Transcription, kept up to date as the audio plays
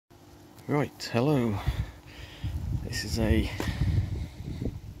Right, hello. This is I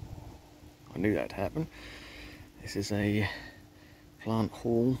knew that'd happen. This is a plant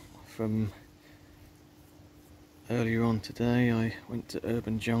haul from earlier on today. I went to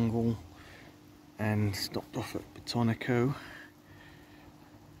Urban Jungle and stopped off at Botanico.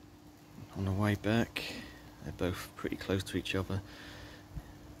 On the way back, they're both pretty close to each other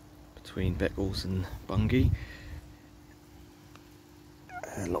between Beccles and Bungay.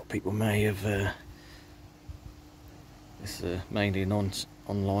 A lot of people may have this is mainly an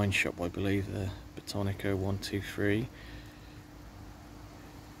online shop, I believe, Botanico 123.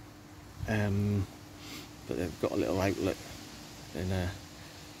 But they've got a little outlet in a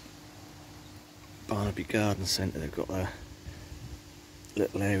Barnaby Garden Centre. They've got a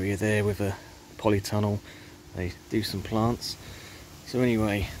little area there with a polytunnel. They do some plants. So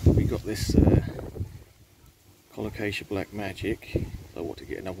anyway, we got this Colocasia Black Magic. I want to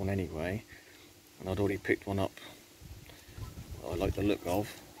get another one anyway, and I'd already picked one up that I like the look of,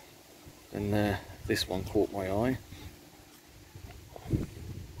 and this one caught my eye.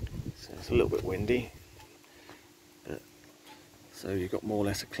 So it's a little bit windy, but so you've got more or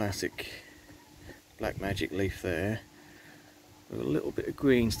less a classic Black Magic leaf there, with a little bit of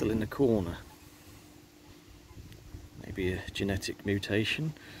green still in the corner. Maybe a genetic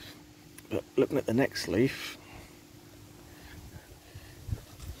mutation. But looking at the next leaf,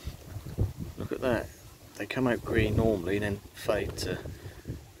 look at that. They come out green normally and then fade to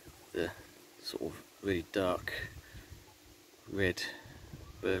the sort of really dark red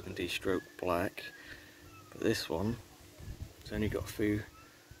burgundy stroke black. But this one, it's only got a few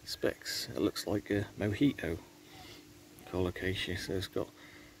specks. It looks like a mojito Colocasia, so it's got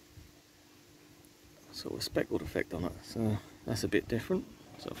sort of a speckled effect on it. So that's a bit different.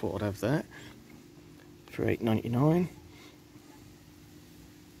 So I thought I'd have that for $8.99.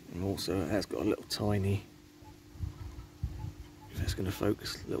 And also it has got a little tiny, if that's going to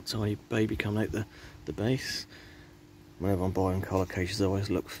focus, little tiny baby coming out the base. Whenever I'm buying Colocasias, I always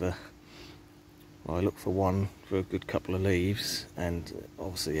look for, well, I look for one for a good couple of leaves, and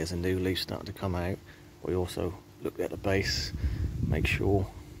obviously there's a new leaf starting to come out. We also look at the base, make sure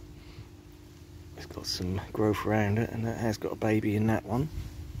it's got some growth around it, and it has got a baby in that one.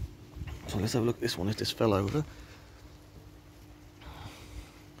 So let's have a look at this one. It just fell over.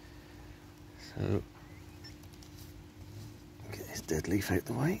 So get this dead leaf out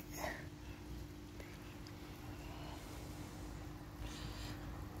the way.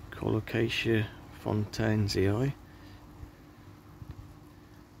 Colocasia fontainezii.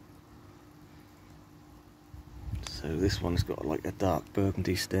 So this one's got like a dark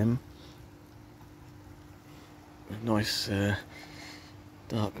burgundy stem. Nice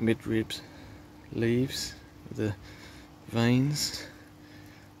dark midrib leaves with the veins.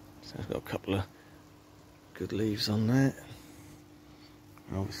 So it's got a couple of good leaves on there.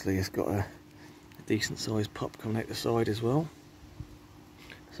 And obviously it's got a decent sized pop coming out the side as well.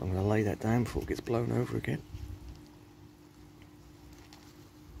 So I'm going to lay that down before it gets blown over again.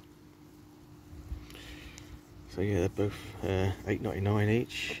 So yeah, they're both $8.99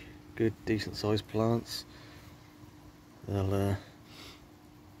 each. Good, decent sized plants. They'll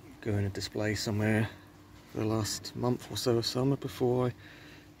go in a display somewhere for the last month or so of summer before I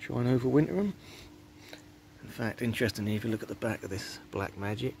try and overwinter them. In fact, interestingly, if you look at the back of this Black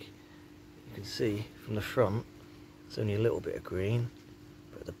Magic, you can see from the front it's only a little bit of green,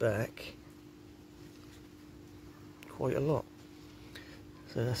 but at the back quite a lot.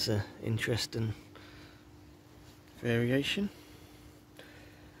 So that's an interesting variation.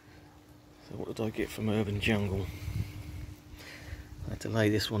 So what did I get from Urban Jungle? I had to lay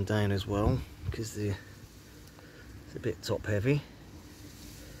this one down as well because it's a bit top heavy.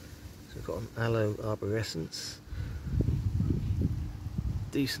 So we've got an aloe arborescens,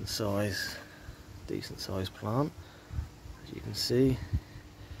 decent size plant, as you can see,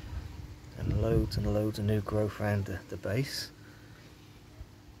 and loads of new growth around the base.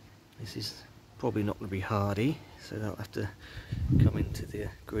 This is probably not going to be hardy, so they'll have to come into the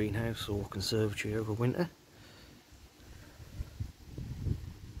greenhouse or conservatory over winter.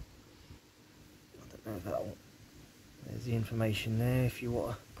 I don't know if that'll, there's the information there if you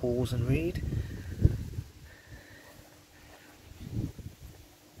want to pause and read.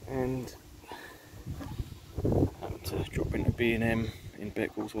 And I happened to drop into B&M in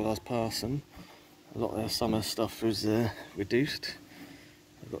Beccles while I was passing. A lot of their summer stuff was reduced.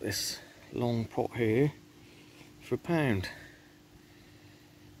 I've got this long pot here for £1.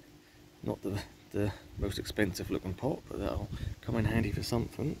 Not the most expensive looking pot, but that'll come in handy for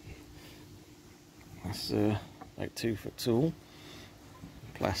something. That's like 2 foot tall.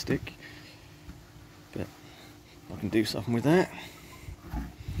 plastic, but I can do something with that.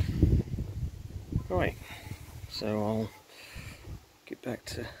 Right, so I'll get back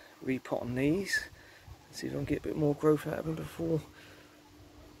to repotting these and see if I can get a bit more growth out of them before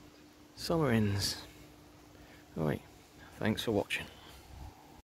summer ends. Right, thanks for watching.